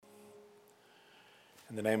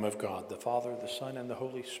In the name of God, the Father, the Son, and the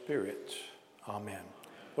Holy Spirit. Amen.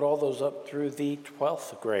 Would all those up through the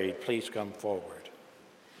 12th grade please come forward?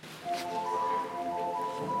 I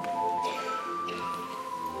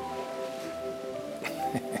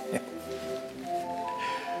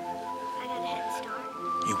got a head start.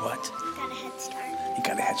 You what? Got a head start. You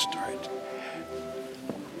got a head start.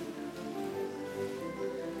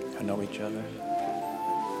 I know each other.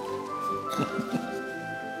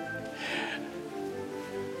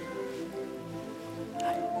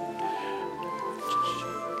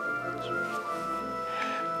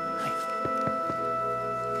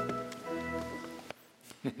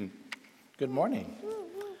 Good morning.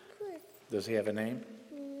 Does he have a name?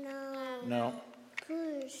 No. No.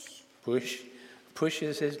 Push. Push? Push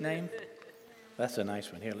is his name? That's a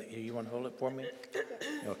nice one. Here, you want to hold it for me?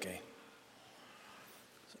 Okay.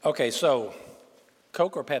 Okay, so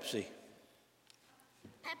Coke or Pepsi?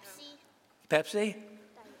 Pepsi. Pepsi?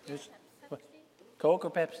 Coke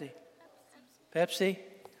or Pepsi? Pepsi?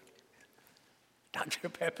 Dr.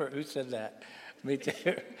 Pepper, who said that? Me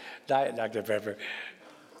too. Diet Dr. Pepper.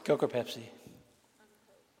 Coke or Pepsi?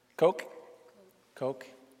 Coke? Coke?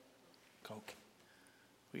 Coke.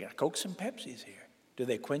 We got Cokes and Pepsis here. Do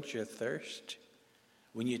they quench your thirst?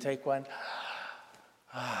 When you take one, this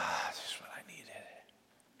is what I needed.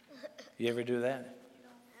 You ever do that?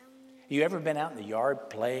 You ever been out in the yard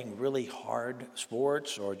playing really hard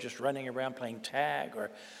sports or just running around playing tag or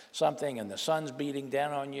something and the sun's beating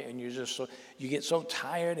down on you and you get so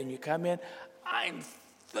tired and you come in, I'm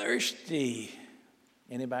thirsty.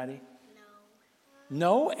 Anybody?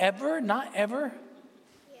 No. No, ever? Not ever?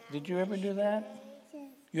 Yeah. Did you ever do that?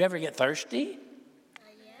 You ever get thirsty?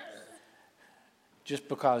 Yes. Just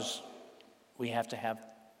because we have to have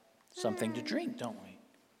something to drink, don't we?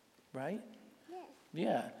 Right?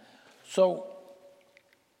 Yeah. So,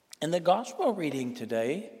 in the gospel reading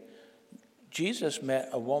today, Jesus met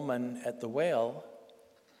a woman at the well,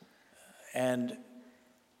 and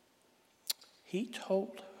he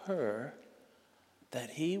told her that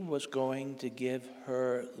he was going to give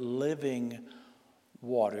her living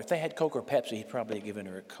water. If they had Coke or Pepsi, he'd probably have given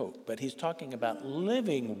her a Coke. But he's talking about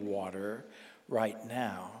living water right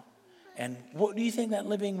now. And what do you think that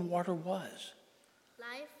living water was?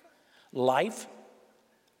 Life. Life?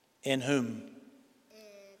 In whom? In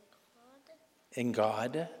God. In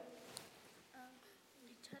God.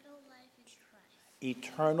 Eternal life in Christ.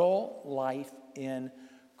 Eternal life in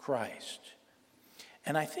Christ.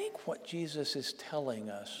 And I think what Jesus is telling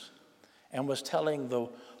us, and was telling the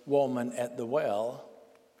woman at the well,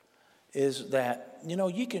 is that,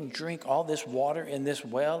 you can drink all this water in this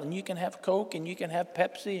well, and you can have Coke, and you can have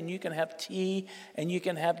Pepsi, and you can have tea, and you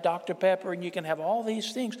can have Dr. Pepper, and you can have all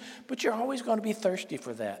these things, but you're always going to be thirsty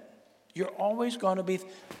for that. You're always going to be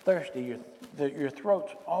thirsty. Your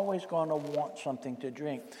throat's always going to want something to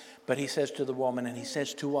drink. But he says to the woman, and he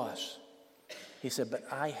says to us, he said, but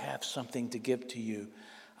I have something to give to you.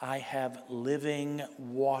 I have living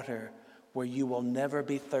water where you will never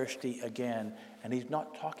be thirsty again. And he's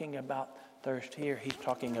not talking about thirst here. He's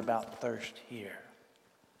talking about thirst here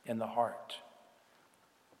in the heart.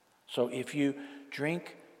 So if you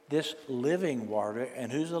drink this living water,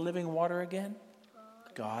 and who's the living water again?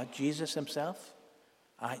 God, Jesus himself,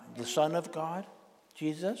 the Son of God,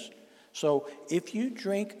 Jesus. So if you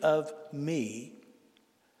drink of me,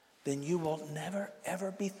 then you will never,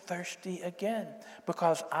 ever be thirsty again,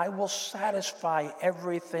 because I will satisfy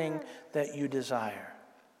everything that you desire,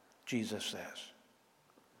 Jesus says.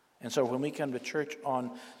 And so when we come to church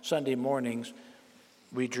on Sunday mornings,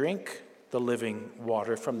 we drink the living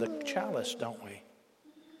water from the chalice, don't we?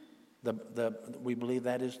 We believe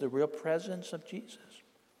that is the real presence of Jesus.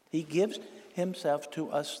 He gives himself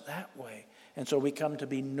to us that way. And so we come to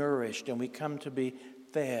be nourished and we come to be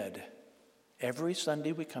fed. Every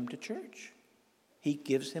Sunday we come to church. He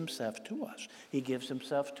gives himself to us. He gives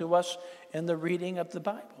himself to us in the reading of the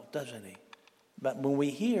Bible, doesn't he? But when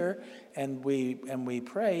we hear and we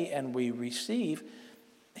pray and we receive,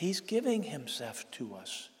 he's giving himself to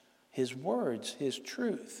us, his words, his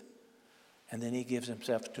truth. And then he gives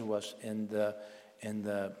himself to us in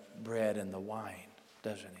the bread and the wine,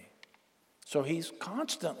 doesn't he? So he's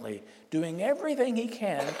constantly doing everything he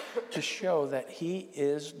can to show that he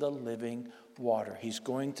is the living water. He's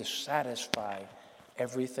going to satisfy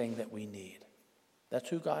everything that we need. That's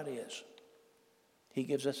who God is. He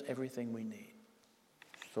gives us everything we need.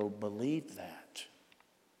 So believe that.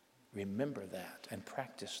 Remember that and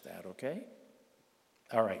practice that, okay?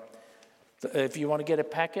 All right. If you want to get a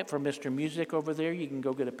packet from Mr. Music over there, you can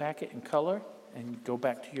go get a packet in color and go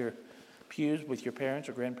back to your pews with your parents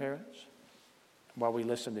or grandparents while we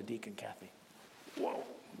listen to Deacon Kathy. Whoa,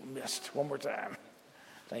 missed. One more time.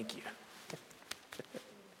 Thank you.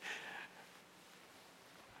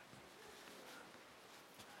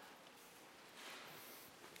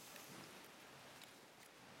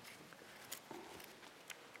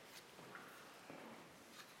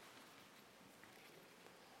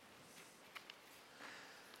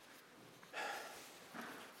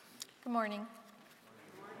 Good morning.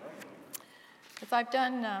 As I've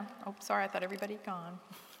done, oh, sorry, I thought everybody had gone.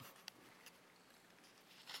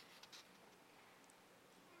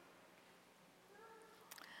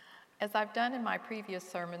 As I've done in my previous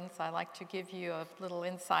sermons, I like to give you a little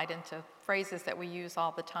insight into phrases that we use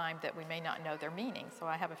all the time that we may not know their meaning, so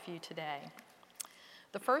I have a few today.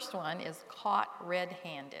 The first one is caught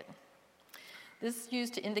red-handed. This is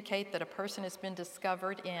used to indicate that a person has been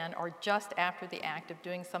discovered in or just after the act of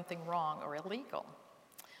doing something wrong or illegal.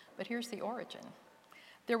 But here's the origin.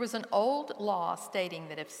 There was an old law stating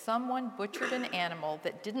that if someone butchered an animal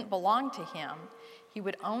that didn't belong to him, he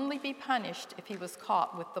would only be punished if he was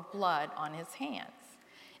caught with the blood on his hands.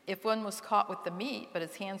 If one was caught with the meat but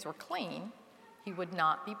his hands were clean, he would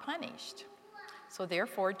not be punished. So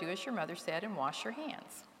therefore, do as your mother said and wash your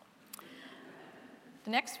hands.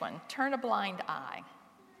 The next one, turn a blind eye.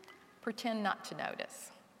 Pretend not to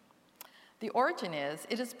notice. The origin is,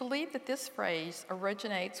 it is believed that this phrase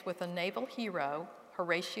originates with a naval hero,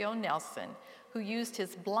 Horatio Nelson, who used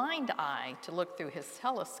his blind eye to look through his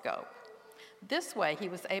telescope. This way, he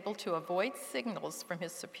was able to avoid signals from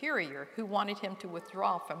his superior who wanted him to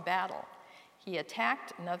withdraw from battle. He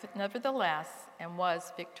attacked nevertheless and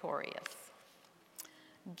was victorious.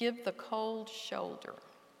 Give the cold shoulder.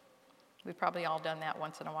 We've probably all done that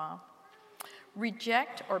once in a while.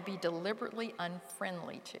 Reject or be deliberately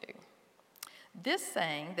unfriendly to. This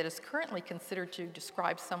saying that is currently considered to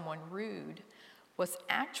describe someone rude was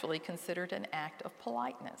actually considered an act of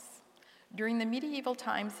politeness. During the medieval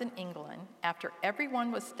times in England, after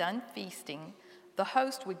everyone was done feasting, the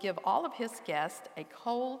host would give all of his guests a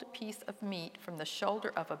cold piece of meat from the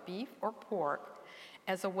shoulder of a beef or pork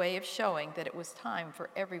as a way of showing that it was time for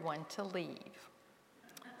everyone to leave.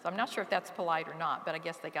 So I'm not sure if that's polite or not, but I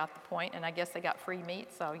guess they got the point, and I guess they got free meat,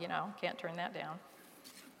 so, can't turn that down.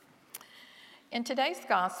 In today's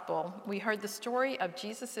gospel, we heard the story of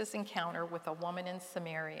Jesus' encounter with a woman in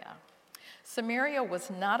Samaria. Samaria was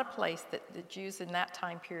not a place that the Jews in that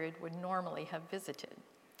time period would normally have visited.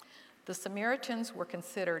 The Samaritans were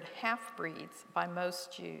considered half-breeds by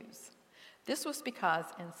most Jews. This was because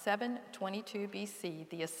in 722 BC,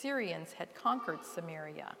 the Assyrians had conquered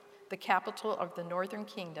Samaria, the capital of the northern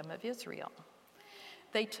kingdom of Israel.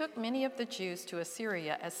 They took many of the Jews to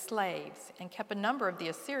Assyria as slaves and kept a number of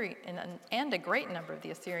the and a great number of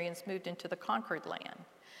the Assyrians moved into the conquered land.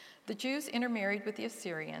 The Jews intermarried with the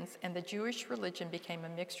Assyrians, and the Jewish religion became a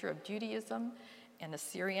mixture of Judaism and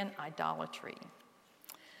Assyrian idolatry.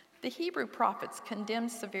 The Hebrew prophets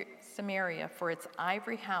condemned Samaria for its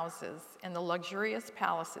ivory houses and the luxurious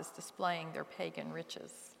palaces displaying their pagan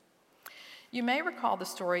riches. You may recall the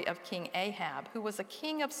story of King Ahab, who was a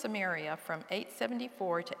king of Samaria from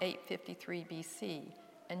 874 to 853 BC,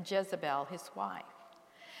 and Jezebel, his wife.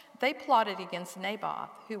 They plotted against Naboth,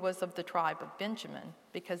 who was of the tribe of Benjamin,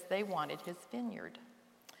 because they wanted his vineyard.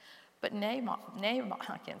 But Naboth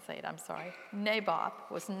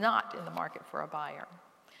was not in the market for a buyer.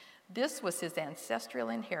 This was his ancestral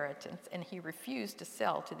inheritance, and he refused to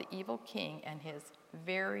sell to the evil king and his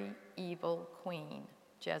very evil queen,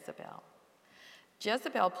 Jezebel.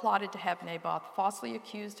 Jezebel plotted to have Naboth falsely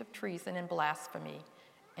accused of treason and blasphemy,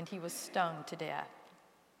 and he was stoned to death.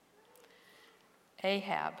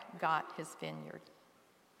 Ahab got his vineyard.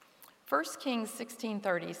 1 Kings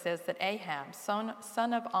 16:30 says that Ahab,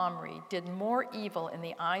 son of Omri, did more evil in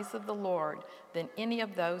the eyes of the Lord than any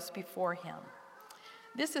of those before him.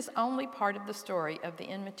 This is only part of the story of the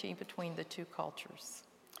enmity between the two cultures.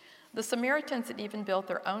 The Samaritans had even built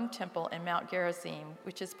their own temple in Mount Gerizim,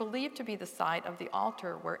 which is believed to be the site of the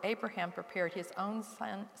altar where Abraham prepared his own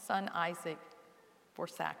son Isaac for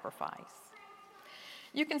sacrifice.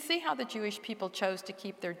 You can see how the Jewish people chose to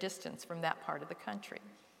keep their distance from that part of the country.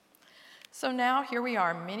 So now here we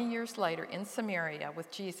are many years later in Samaria with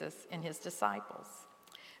Jesus and his disciples.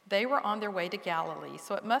 They were on their way to Galilee,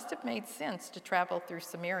 so it must have made sense to travel through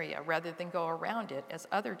Samaria rather than go around it as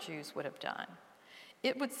other Jews would have done.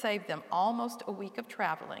 It would save them almost a week of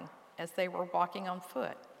traveling as they were walking on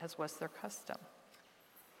foot, as was their custom.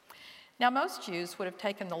 Now, most Jews would have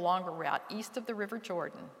taken the longer route east of the River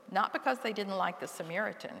Jordan, not because they didn't like the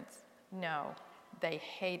Samaritans. No, they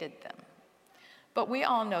hated them. But we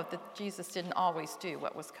all know that Jesus didn't always do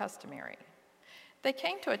what was customary. They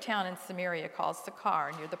came to a town in Samaria called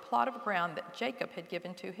Sychar, near the plot of ground that Jacob had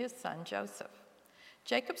given to his son Joseph.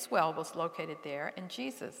 Jacob's well was located there, and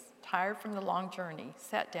Jesus, tired from the long journey,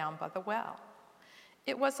 sat down by the well.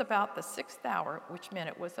 It was about the 6th hour, which meant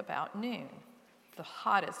it was about noon, the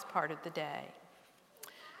hottest part of the day.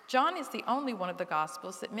 John is the only one of the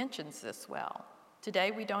Gospels that mentions this well.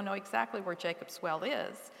 Today, we don't know exactly where Jacob's well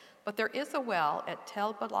is, but there is a well at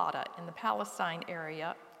Tel Balata in the Palestine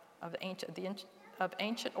area of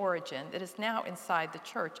ancient origin that is now inside the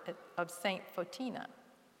church of St. Photina.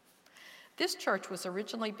 This church was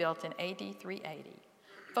originally built in AD 380.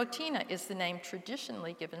 Photina is the name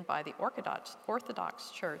traditionally given by the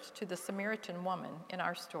Orthodox Church to the Samaritan woman in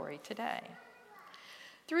our story today.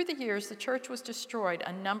 Through the years, the church was destroyed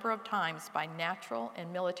a number of times by natural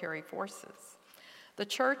and military forces. The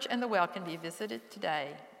church and the well can be visited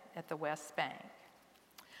today at the West Bank.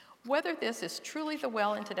 Whether this is truly the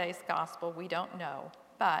well in today's gospel, we don't know,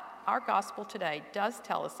 but our gospel today does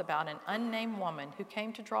tell us about an unnamed woman who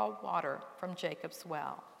came to draw water from Jacob's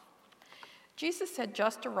well. Jesus had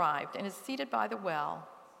just arrived and is seated by the well,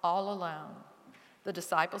 all alone. The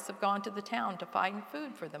disciples have gone to the town to find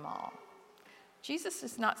food for them all. Jesus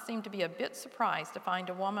does not seem to be a bit surprised to find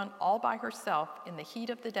a woman all by herself in the heat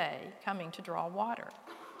of the day coming to draw water.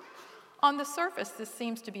 On the surface, this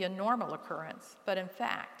seems to be a normal occurrence, but in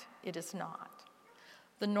fact, it is not.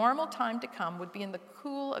 The normal time to come would be in the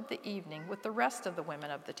cool of the evening with the rest of the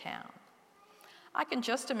women of the town. I can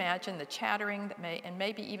just imagine the chattering and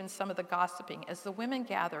maybe even some of the gossiping as the women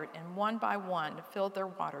gathered and one by one filled their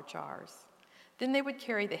water jars. Then they would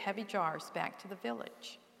carry the heavy jars back to the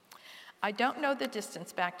village. I don't know the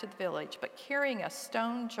distance back to the village, but carrying a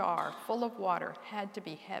stone jar full of water had to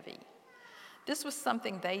be heavy. This was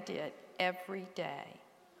something they did every day.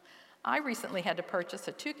 I recently had to purchase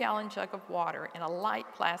a 2-gallon jug of water in a light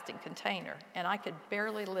plastic container, and I could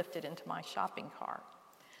barely lift it into my shopping cart.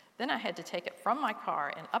 Then I had to take it from my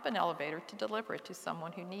car and up an elevator to deliver it to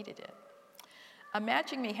someone who needed it.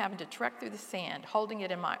 Imagine me having to trek through the sand, holding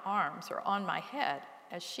it in my arms or on my head,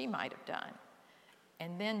 as she might have done,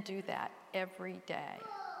 and then do that every day.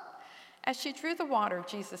 As she drew the water,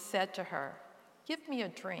 Jesus said to her, "Give me a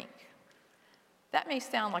drink." That may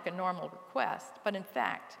sound like a normal request, but in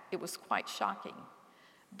fact, it was quite shocking.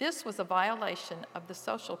 This was a violation of the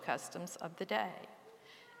social customs of the day.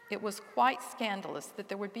 It was quite scandalous that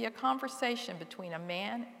there would be a conversation between a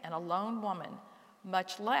man and a lone woman,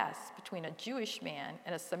 much less between a Jewish man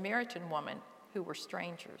and a Samaritan woman who were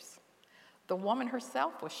strangers. The woman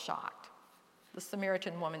herself was shocked. The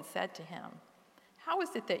Samaritan woman said to him, "How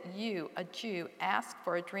is it that you, a Jew, ask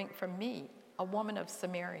for a drink from me, a woman of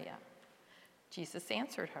Samaria?" Jesus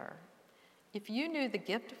answered her, "If you knew the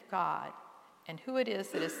gift of God and who it is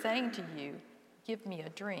that is saying to you, 'Give me a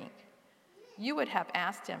drink,' you would have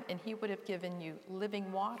asked him and he would have given you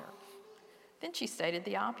living water." Then she stated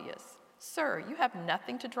the obvious, "Sir, you have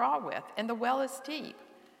nothing to draw with and the well is deep.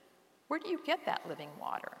 Where do you get that living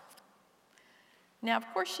water?" Now,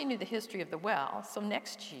 of course, she knew the history of the well, so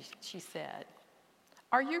next she said,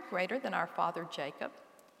 "Are you greater than our father Jacob?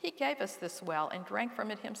 He gave us this well and drank from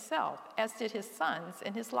it himself, as did his sons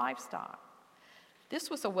and his livestock." This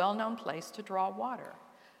was a well-known place to draw water,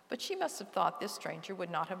 but she must have thought this stranger would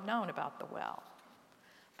not have known about the well.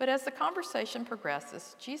 But as the conversation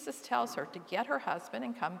progresses, Jesus tells her to get her husband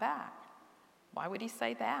and come back. Why would he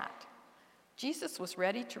say that? Jesus was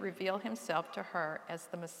ready to reveal himself to her as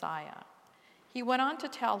the Messiah. He went on to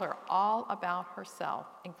tell her all about herself,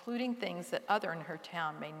 including things that others in her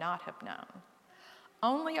town may not have known.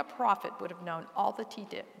 Only a prophet would have known all the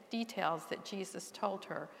details that Jesus told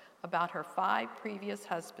her about her 5 previous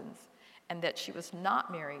husbands and that she was not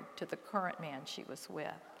married to the current man she was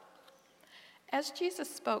with. As Jesus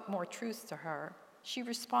spoke more truths to her, she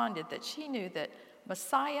responded that she knew that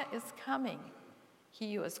Messiah is coming,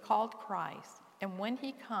 he who is called Christ, and when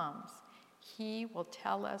he comes, he will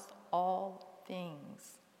tell us all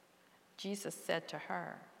things. Jesus said to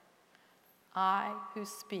her, "I who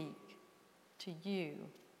speak to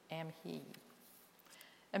you am he."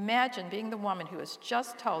 Imagine being the woman who is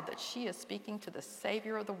just told that she is speaking to the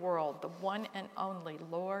Savior of the world, the one and only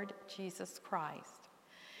Lord Jesus Christ.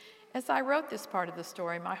 As I wrote this part of the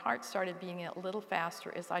story, my heart started beating a little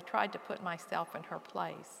faster as I tried to put myself in her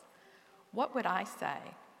place. What would I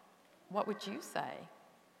say? What would you say?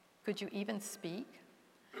 Could you even speak?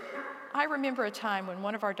 I remember a time when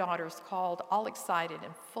one of our daughters called all excited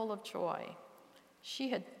and full of joy. She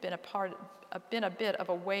had been a bit of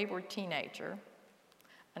a wayward teenager,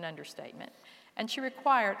 an understatement, and she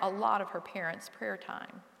required a lot of her parents' prayer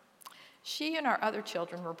time. She and our other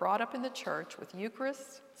children were brought up in the church with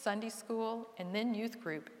Eucharist, Sunday school, and then youth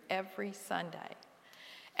group every Sunday.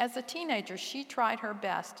 As a teenager, she tried her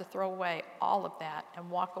best to throw away all of that and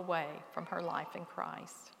walk away from her life in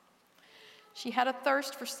Christ. She had a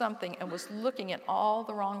thirst for something and was looking at all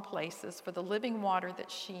the wrong places for the living water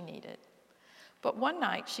that she needed. But one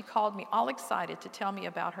night, she called me all excited to tell me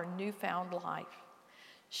about her newfound life.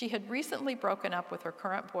 She had recently broken up with her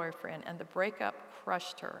current boyfriend, and the breakup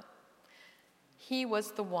crushed her. He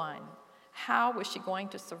was the one. How was she going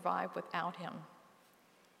to survive without him?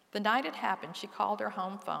 The night it happened, she called her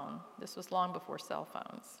home phone. This was long before cell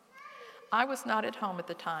phones. I was not at home at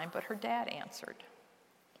the time, but her dad answered.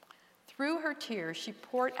 Through her tears, she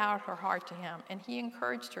poured out her heart to him, and he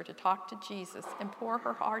encouraged her to talk to Jesus and pour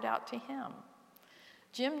her heart out to him.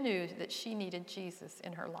 Jim knew that she needed Jesus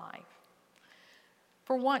in her life.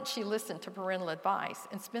 For once, she listened to parental advice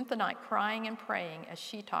and spent the night crying and praying as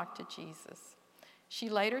she talked to Jesus. She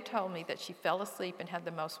later told me that she fell asleep and had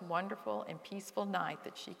the most wonderful and peaceful night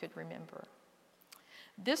that she could remember.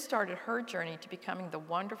 This started her journey to becoming the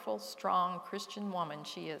wonderful, strong Christian woman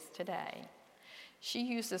she is today. She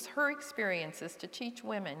uses her experiences to teach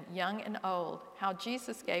women, young and old, how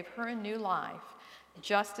Jesus gave her a new life,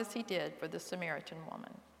 just as he did for the Samaritan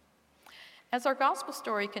woman. As our gospel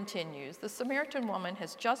story continues, the Samaritan woman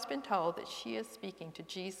has just been told that she is speaking to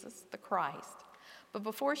Jesus, the Christ. But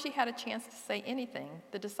before she had a chance to say anything,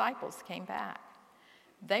 the disciples came back.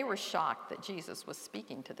 They were shocked that Jesus was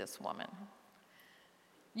speaking to this woman.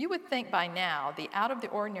 You would think by now the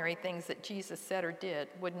out-of-the-ordinary things that Jesus said or did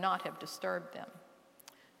would not have disturbed them.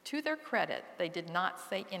 To their credit, they did not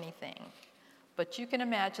say anything, but you can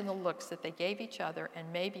imagine the looks that they gave each other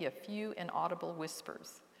and maybe a few inaudible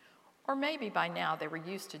whispers. Or maybe by now they were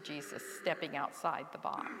used to Jesus stepping outside the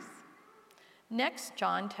box. Next,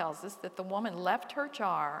 John tells us that the woman left her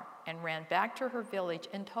jar and ran back to her village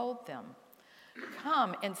and told them,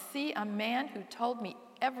 "Come and see a man who told me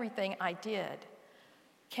everything I did.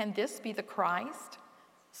 Can this be the Christ?"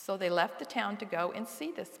 So they left the town to go and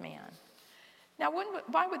see this man. Now,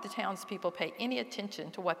 why would the townspeople pay any attention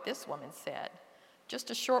to what this woman said? Just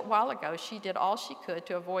a short while ago, she did all she could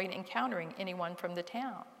to avoid encountering anyone from the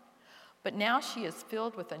town. But now she is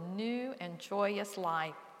filled with a new and joyous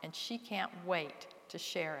life, and she can't wait to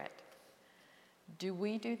share it. Do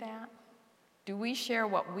we do that? Do we share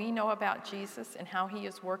what we know about Jesus and how he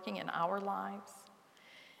is working in our lives?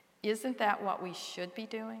 Isn't that what we should be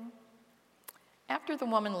doing? After the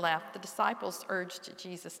woman left, the disciples urged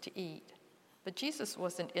Jesus to eat, but Jesus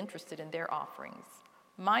wasn't interested in their offerings.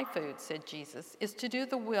 "My food," said Jesus, "is to do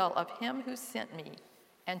the will of him who sent me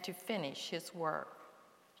and to finish his work."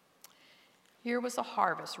 Here was a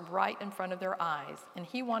harvest right in front of their eyes, and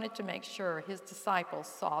he wanted to make sure his disciples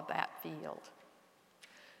saw that field.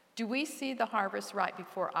 Do we see the harvest right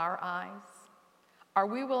before our eyes? Are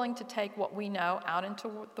we willing to take what we know out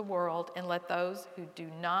into the world and let those who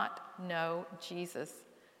do not know Jesus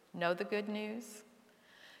know the good news?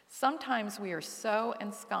 Sometimes we are so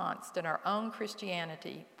ensconced in our own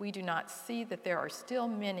Christianity, we do not see that there are still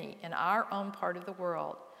many in our own part of the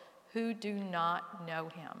world who do not know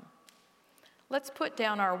him. Let's put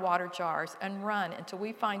down our water jars and run until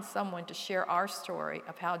we find someone to share our story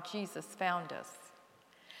of how Jesus found us,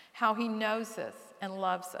 how he knows us and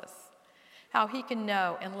loves us, how he can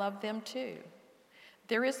know and love them too.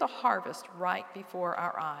 There is a harvest right before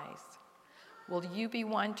our eyes. Will you be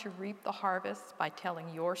one to reap the harvest by telling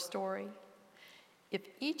your story? If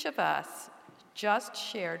each of us just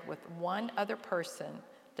shared with one other person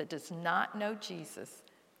that does not know Jesus,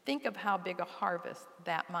 think of how big a harvest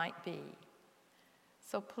that might be.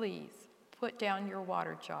 So please, put down your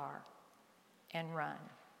water jar and run.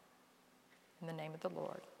 In the name of the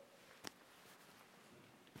Lord.